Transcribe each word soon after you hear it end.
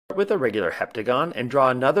With a regular heptagon and draw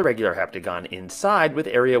another regular heptagon inside with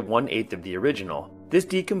area 1/8 of the original. This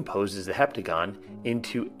decomposes the heptagon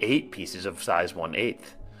into 8 pieces of size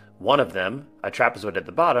 1/8. One of them, a trapezoid at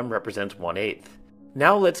the bottom, represents 1/8.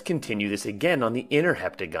 Now let's continue this again on the inner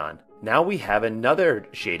heptagon. Now we have another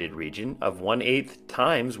shaded region of 1/8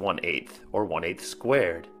 times 1/8, or 1/8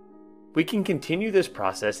 squared. We can continue this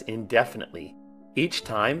process indefinitely. Each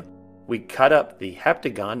time, we cut up the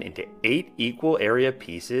heptagon into 8 equal area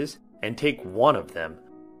pieces and take one of them.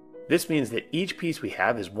 This means that each piece we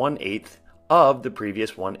have is 1/8 of the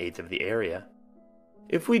previous 1/8 of the area.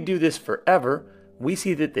 If we do this forever, we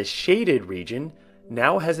see that the shaded region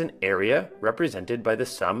now has an area represented by the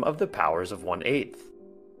sum of the powers of 1/8.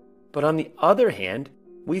 But on the other hand,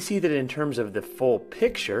 we see that in terms of the full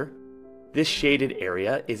picture, this shaded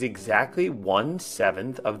area is exactly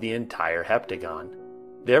 1/7 of the entire heptagon.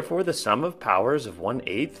 Therefore, the sum of powers of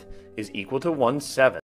 1/8 is equal to 1/7.